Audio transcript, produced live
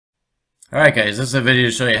Alright guys, this is a video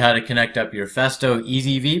to show you how to connect up your Festo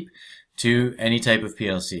Easy Veep to any type of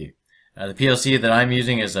PLC. The PLC that I'm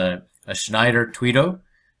using is a Schneider Twido,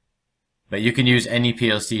 but you can use any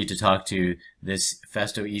PLC to talk to this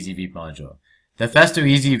Festo Easy Veep module. The Festo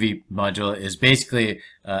Easy Veep module is basically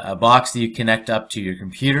a box that you connect up to your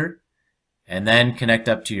computer and then connect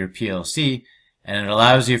up to your PLC, and it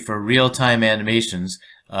allows you for real-time animations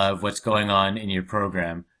of what's going on in your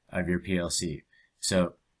program of your PLC.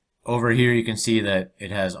 So over here you can see that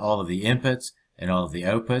it has all of the inputs and all of the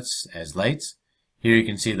outputs as lights. Here you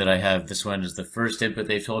can see that I have, this one is the first input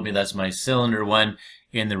they've told me, that's my cylinder 1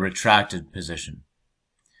 in the retracted position.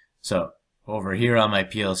 So over here on my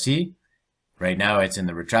PLC, right now it's in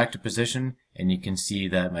the retracted position, and you can see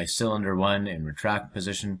that my cylinder 1 in retracted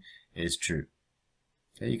position is true.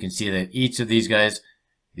 Okay, you can see that each of these guys,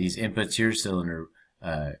 these inputs here, cylinder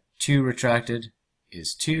 2 retracted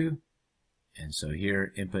is 2. And so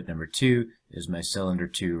here, input number 2 is my cylinder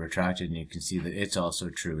 2 retracted, and you can see that it's also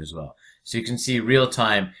true as well. So you can see real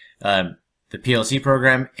time the PLC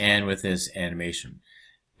program and with this animation.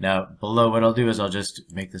 Now below, what I'll do is I'll just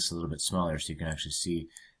make this a little bit smaller so you can actually see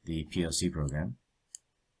the PLC program.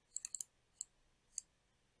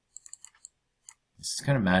 This is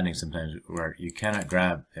kind of maddening sometimes where you cannot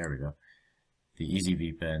grab, there we go, the Easy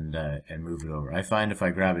Veep and move it over. I find if I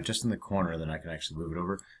grab it just in the corner, then I can actually move it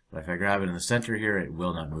over. But if I grab it in the center here, it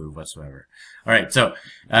will not move whatsoever. Alright, so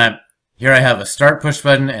here I have a start push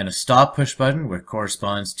button and a stop push button, which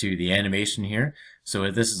corresponds to the animation here.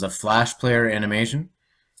 So this is a flash player animation,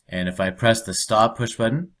 and if I press the stop push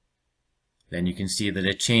button, then you can see that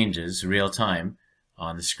it changes real time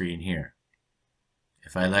on the screen here.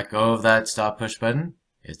 If I let go of that stop push button,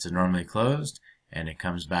 it's normally closed, and it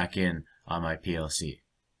comes back in on my PLC.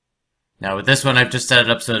 Now with this one, I've just set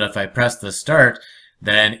it up so that if I press the start,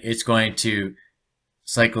 then it's going to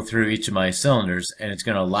cycle through each of my cylinders, and it's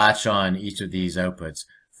going to latch on each of these outputs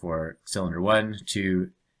for cylinder 1, 2,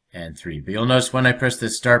 and 3. But you'll notice when I press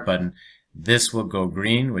this start button, this will go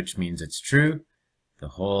green, which means it's true. The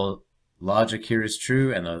whole logic here is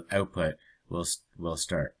true, and the output will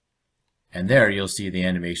start. And there you'll see the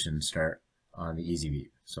animation start on the Easy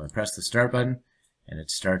Veep. So I press the start button, and it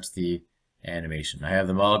starts the animation. I have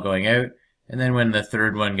them all going out, and then when the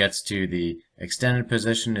third one gets to the extended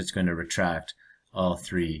position, it's going to retract all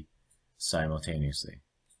 3 simultaneously.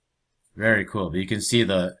 Very cool. But you can see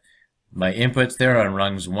my inputs there on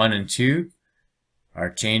rungs 1 and 2 are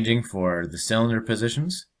changing for the cylinder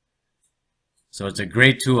positions. So it's a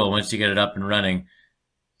great tool once you get it up and running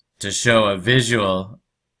to show a visual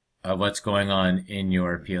of what's going on in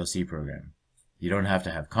your PLC program. You don't have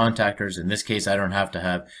to have contactors. In this case, I don't have to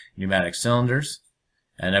have pneumatic cylinders.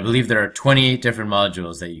 And I believe there are 28 different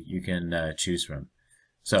modules that you can choose from.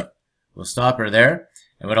 So we'll stop her there.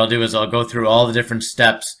 And what I'll do is I'll go through all the different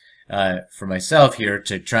steps for myself here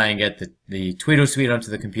to try and get the Twido suite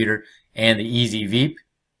onto the computer and the Easy Veep,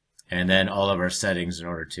 and then all of our settings in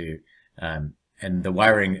order to, and the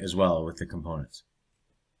wiring as well with the components.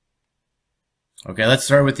 Okay, let's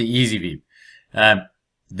start with the Easy Veep.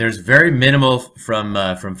 There's very minimal from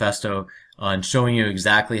Festo on showing you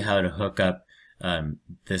exactly how to hook up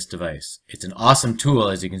this device. It's an awesome tool,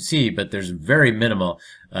 as you can see, but there's very minimal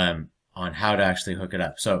on how to actually hook it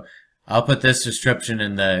up. So I'll put this description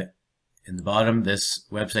in the bottom, this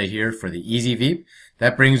website here for the Easy Veep.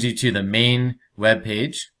 That brings you to the main web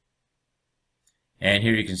page. And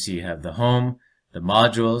here you can see you have the home, the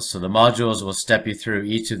modules. So the modules will step you through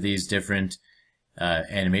each of these different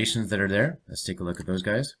animations that are there. Let's take a look at those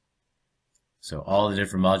guys. So all the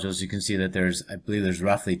different modules, you can see that I believe there's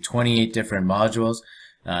roughly 28 different modules.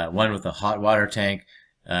 One with a hot water tank,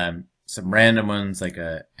 some random ones like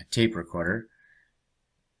a tape recorder,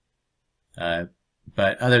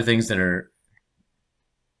 but other things that are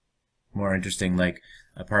more interesting, like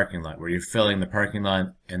a parking lot where you're filling the parking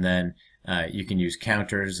lot, and then you can use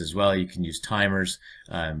counters as well. You can use timers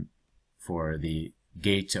for the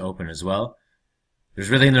gate to open as well. There's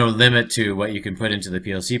really no limit to what you can put into the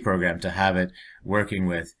PLC program to have it working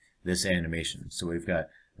with this animation. So we've got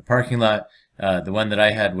the parking lot. The one that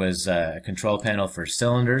I had was a control panel for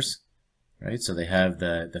cylinders, right? So they have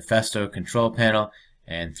the Festo control panel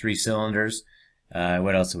and 3 cylinders.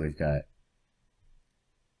 What else have we got?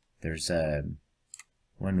 There's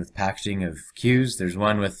one with packaging of cues. There's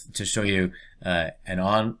one to show you an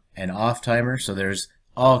on and off timer. So there's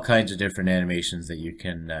all kinds of different animations that you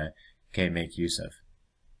can make use of.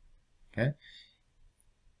 Okay.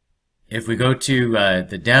 If we go to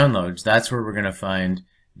the downloads, that's where we're going to find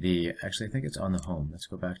actually I think it's on the home. Let's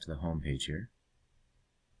go back to the home page here.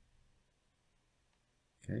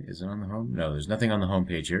 Okay, is it on the home? No, there's nothing on the home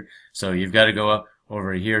page here. So you've got to go up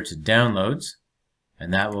over here to downloads,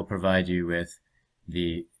 and that will provide you with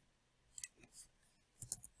the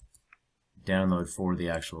download for the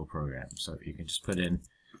actual program. So you can just put in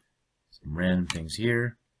some random things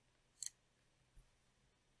here,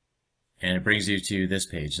 and it brings you to this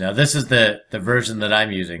page. Now this is the version that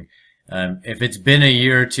I'm using. If it's been a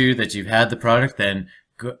year or two that you've had the product, then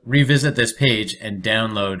revisit this page and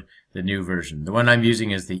download the new version. The one I'm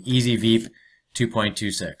using is the Easy Veep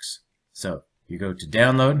 2.26. So you go to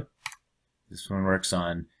download. This one works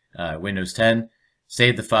on Windows 10.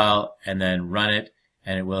 Save the file and then run it,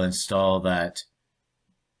 and it will install that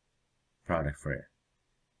product for you.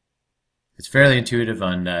 It's fairly intuitive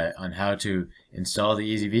on how to install the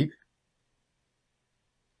Easy Veep.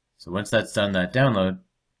 So once that's done, that download,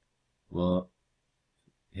 we'll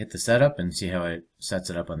hit the setup and see how it sets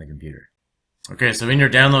it up on the computer. Okay, so in your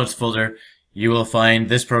downloads folder, you will find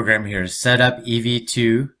this program here, Setup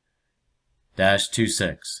EV2-26.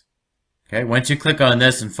 Okay, once you click on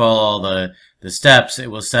this and follow all the steps,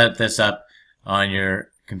 it will set this up on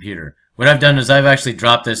your computer. What I've done is I've actually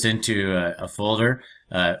dropped this into a folder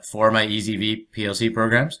for my Easy Veep PLC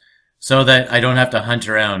programs so that I don't have to hunt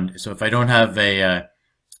around. So if I don't have any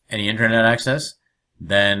internet access,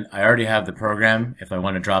 then I already have the program if I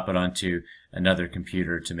want to drop it onto another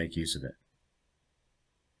computer to make use of it.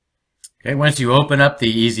 Okay, once you open up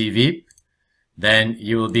the Easy Veep, then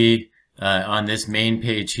you will be on this main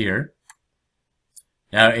page here.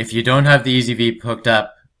 Now, if you don't have the Easy Veep hooked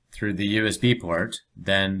up through the USB port,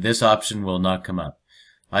 then this option will not come up.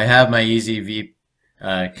 I have my Easy Veep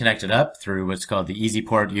connected up through what's called the Easy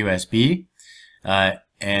Port USB,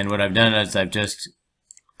 and what I've done is I've just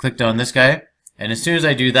clicked on this guy, and as soon as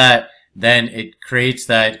I do that, then it creates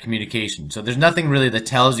that communication. So there's nothing really that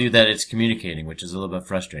tells you that it's communicating, which is a little bit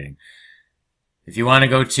frustrating. If you want to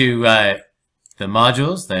go to the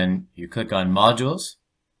modules, then you click on modules.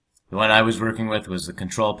 The one I was working with was the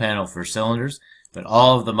control panel for cylinders, but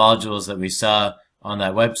all of the modules that we saw on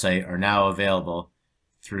that website are now available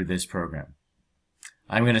through this program.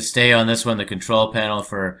 I'm going to stay on this one, the control panel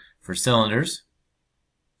for cylinders.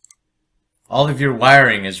 All of your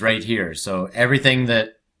wiring is right here, so everything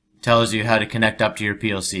that tells you how to connect up to your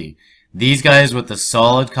PLC. These guys with the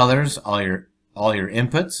solid colors, all your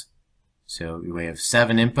inputs. So we have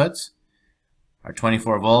 7 inputs, our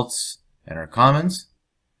 24 volts, and our commons.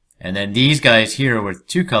 And then these guys here with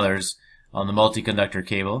 2 colors on the multi-conductor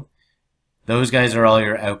cable, those guys are all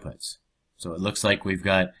your outputs. So it looks like we've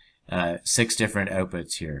got 6 different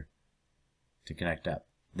outputs here to connect up.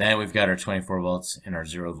 Then we've got our 24 volts and our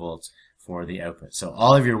 0 volts for the output. So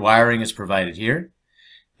all of your wiring is provided here.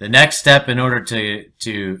 The next step in order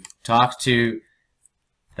to talk to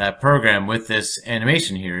that program with this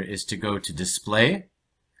animation here is to go to display.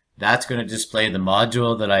 That's going to display the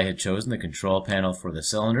module that I had chosen, the control panel for the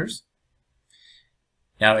cylinders.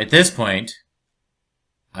 Now at this point,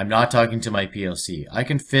 I'm not talking to my PLC. I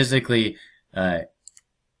can physically have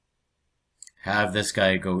this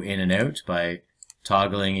guy go in and out by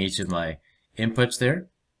toggling each of my inputs there.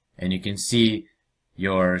 And you can see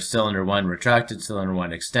your cylinder 1 retracted, cylinder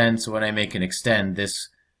 1 extend. So when I make an extend, this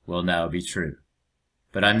will now be true.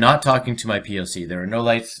 But I'm not talking to my PLC. There are no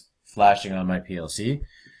lights flashing on my PLC.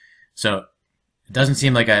 So it doesn't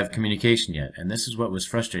seem like I have communication yet. And this is what was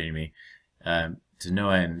frustrating me to no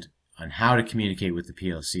end on how to communicate with the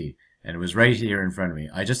PLC. And it was right here in front of me.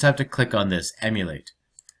 I just have to click on this, emulate.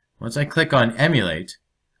 Once I click on emulate,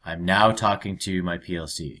 I'm now talking to my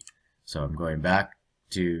PLC. So I'm going back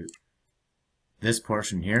to this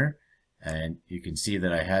portion here, and you can see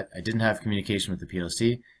that I didn't have communication with the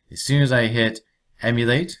PLC. As soon as I hit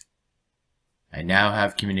emulate, I now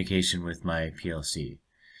have communication with my PLC.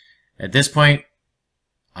 At this point,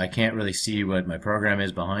 I can't really see what my program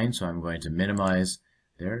is behind, so I'm going to minimize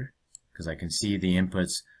there because I can see the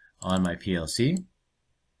inputs on my PLC. I'm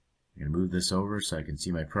going to move this over so I can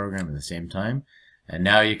see my program at the same time. And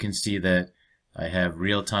now you can see that I have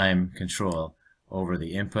real-time control over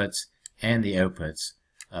the inputs and the outputs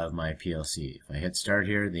of my PLC. If I hit start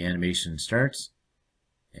here, the animation starts,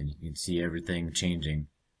 and you can see everything changing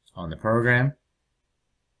on the program.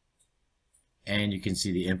 And you can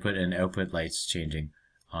see the input and output lights changing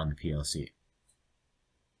on the PLC.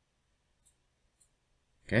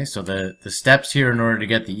 Okay, so the steps here in order to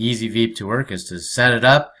get the Easy Veep to work is to set it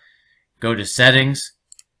up, go to settings,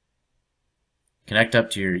 connect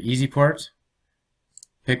up to your Easy port,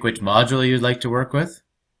 pick which module you'd like to work with,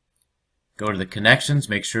 go to the connections,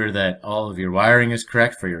 make sure that all of your wiring is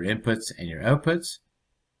correct for your inputs and your outputs,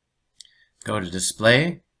 go to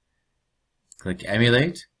display, click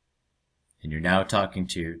emulate, and you're now talking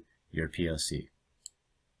to your PLC.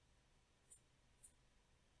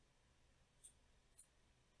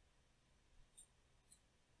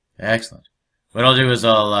 Excellent. What I'll do is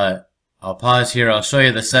I'll pause here. I'll show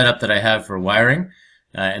you the setup that I have for wiring,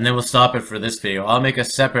 and then we'll stop it for this video. I'll make a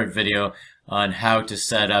separate video on how to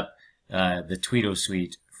set up the Twido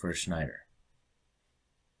suite for Schneider.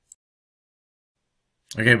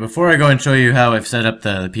 Okay, before I go and show you how I've set up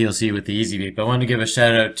the PLC with the Easy Veep, I want to give a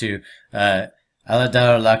shout out to Aladár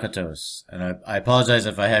Lakatos, and I apologize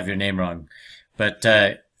if I have your name wrong, but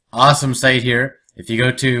awesome site here. If you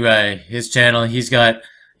go to his channel, he's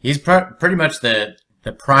pretty much the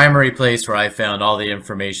primary place where I found all the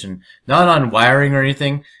information, not on wiring or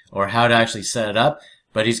anything, or how to actually set it up,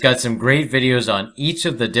 but he's got some great videos on each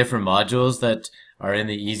of the different modules that are in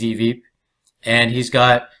the Easy Veep, and he's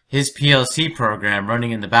got his PLC program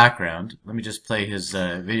running in the background. Let me just play his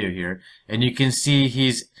video here, and you can see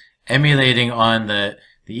he's emulating on the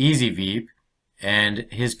Easy Veep, and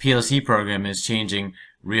his PLC program is changing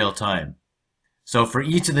real time. So for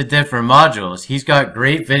each of the different modules, he's got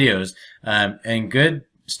great videos and good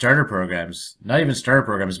starter programs, not even starter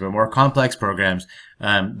programs, but more complex programs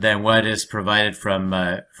than what is provided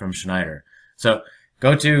from Schneider. So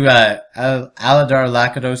go to Aladár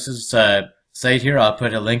Lakatos's site here. I'll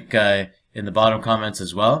put a link in the bottom comments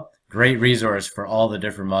as well. Great resource for all the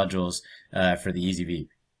different modules for the Easy Veep.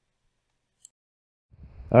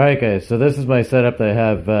 Alright guys, so this is my setup that I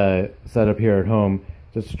have set up here at home,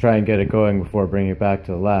 just to try and get it going before bringing it back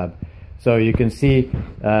to the lab. So you can see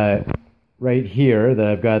right here that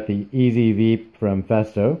I've got the Easy Veep from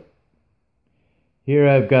Festo. Here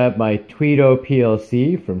I've got my Twido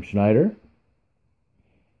PLC from Schneider.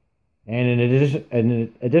 And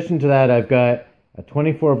in addition to that, I've got a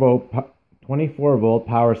 24 volt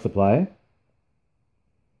power supply.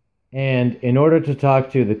 And in order to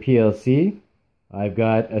talk to the PLC, I've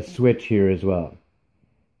got a switch here as well.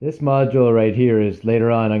 This module right here is later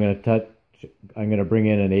on I'm going to bring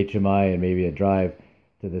in an HMI and maybe a drive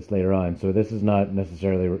to this later on. So this is not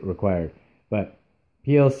necessarily required. But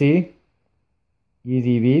PLC,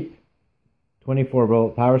 Easy Veep, 24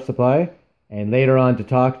 volt power supply. And later on, to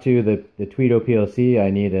talk to the Twido PLC, I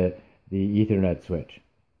need the Ethernet switch.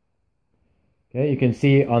 Okay, you can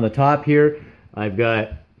see on the top here, I've got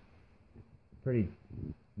pretty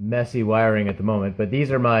messy wiring at the moment, but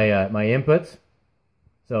these are my my inputs.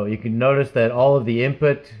 So you can notice that all of the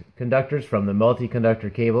input conductors from the multi-conductor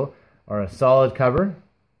cable are a solid cover.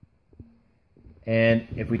 And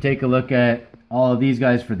if we take a look at all of these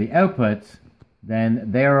guys for the outputs,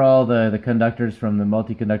 then they're all the conductors from the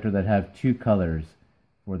multi-conductor that have two colors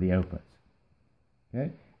for the outputs.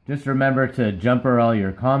 Okay, just remember to jumper all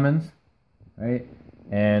your commons, right?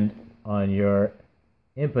 And on your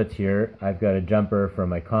inputs here, I've got a jumper from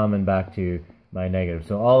my common back to my negative.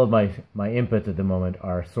 So all of my inputs at the moment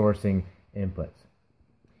are sourcing inputs.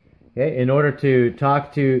 Okay, in order to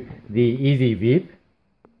talk to the Easy Veep,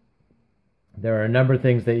 there are a number of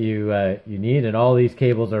things that you need, and all these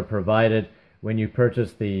cables are provided when you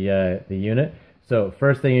purchase the unit. So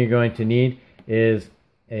first thing you're going to need is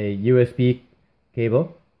a USB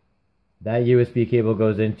cable. That USB cable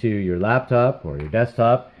goes into your laptop or your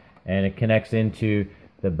desktop, and it connects into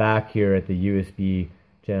the back here at the USB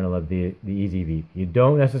channel of the Easy Veep. You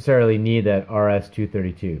don't necessarily need that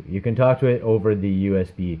RS-232. You can talk to it over the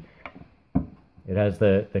USB. It has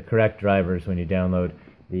the correct drivers when you download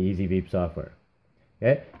the Easy Veep software.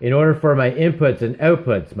 Okay. In order for my inputs and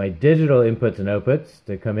outputs, my digital inputs and outputs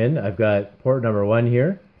to come in, I've got port number 1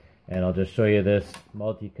 here, and I'll just show you this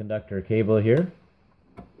multi-conductor cable here.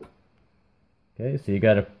 Okay, so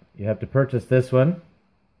you have to purchase this one.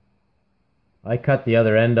 I cut the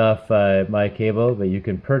other end off my cable, but you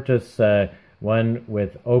can purchase one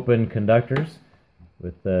with open conductors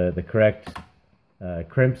with the correct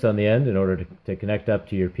crimps on the end in order to connect up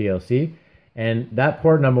to your PLC. And that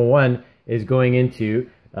port number 1 is going into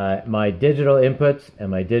my digital inputs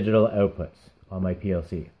and my digital outputs on my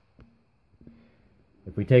PLC.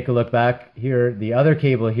 If we take a look back here, the other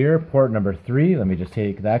cable here, port number 3, let me just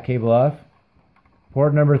take that cable off.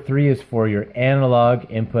 Port number 3 is for your analog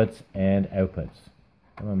inputs and outputs.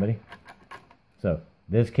 Come on, buddy. So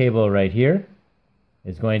this cable right here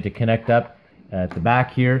is going to connect up at the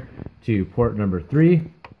back here to port number 3.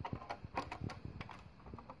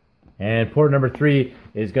 And port number 3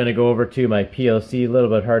 is going to go over to my PLC. A little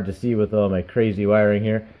bit hard to see with all my crazy wiring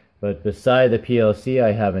here. But beside the PLC,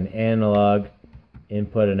 I have an analog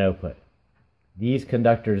input and output. These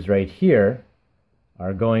conductors right here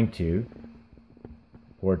are going to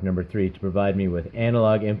port number 3 to provide me with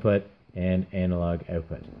analog input and analog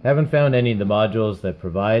output. Haven't found any of the modules that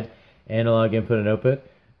provide analog input and output,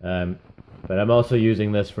 but I'm also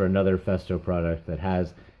using this for another Festo product that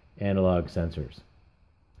has analog sensors.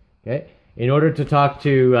 Okay, in order to talk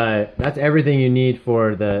to, that's everything you need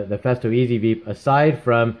for the Festo Easy Veep, aside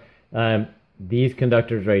from these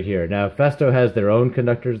conductors right here. Now, Festo has their own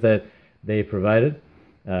conductors that they provided.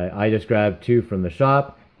 I just grabbed 2 from the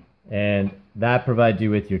shop, and that provides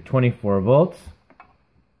you with your 24 volts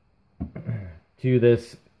to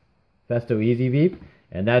this Festo Easy Veep,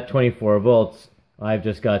 and that 24 volts, I've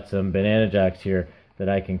just got some banana jacks here that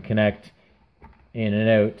I can connect in and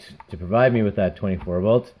out to provide me with that 24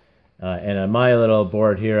 volts. And on my little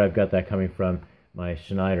board here, I've got that coming from my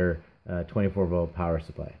Schneider 24 volt power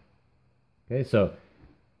supply. Okay, so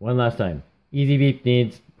one last time. Easy Veep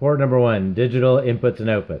needs port number 1, digital inputs and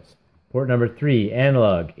outputs. Port number 3,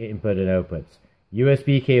 analog input and outputs.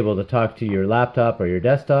 USB cable to talk to your laptop or your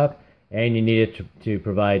desktop, and you need it to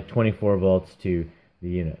provide 24 volts to the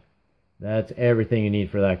unit. That's everything you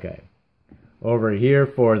need for that guy. Over here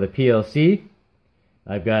for the PLC,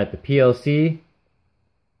 I've got the PLC,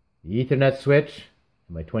 the Ethernet switch,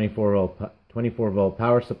 my 24 volt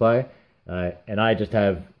power supply, and I just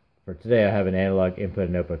have, for today, I have an analog input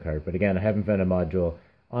and output card. But again, I haven't found a module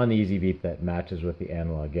on the Easy Veep that matches with the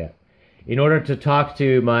analog yet. In order to talk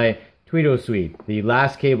to my Twido suite, the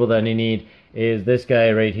last cable that I need is this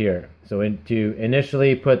guy right here. So to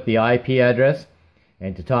initially put the IP address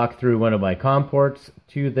and to talk through one of my COM ports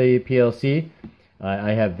to the PLC,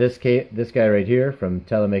 I have this guy right here from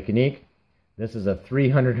Telemecanique. This is a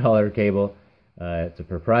 $300 cable. It's a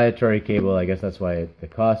proprietary cable. I guess that's why the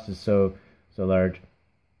cost is so large.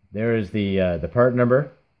 There is the part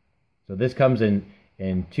number. So this comes in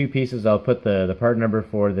 2 pieces. I'll put the part number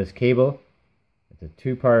for this cable. It's a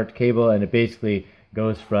 2-part cable, and it basically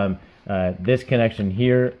goes from this connection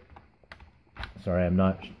here. Sorry, I'm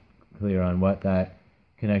not clear on what that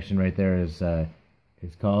connection right there is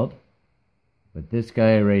called. But this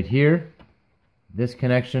guy right here, this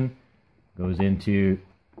connection goes into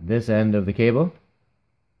this end of the cable.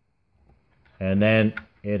 And then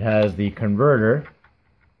it has the converter.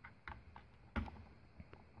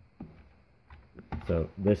 So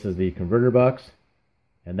this is the converter box,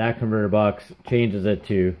 and that converter box changes it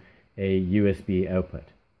to a USB output.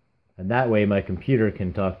 And that way my computer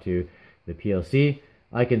can talk to the PLC.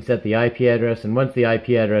 I can set the IP address, and once the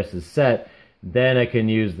IP address is set, then I can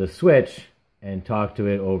use the switch and talk to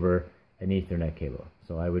it over an Ethernet cable.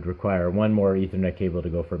 So I would require 1 more Ethernet cable to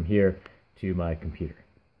go from here to my computer.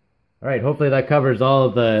 All right, hopefully that covers all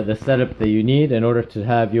of the setup that you need in order to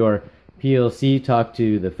have your PLC talk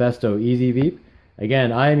to the Festo Easy Veep.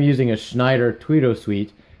 Again, I am using a Schneider Twido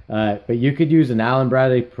suite, but you could use an Allen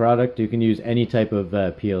Bradley product. You can use any type of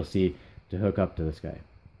PLC to hook up to this guy.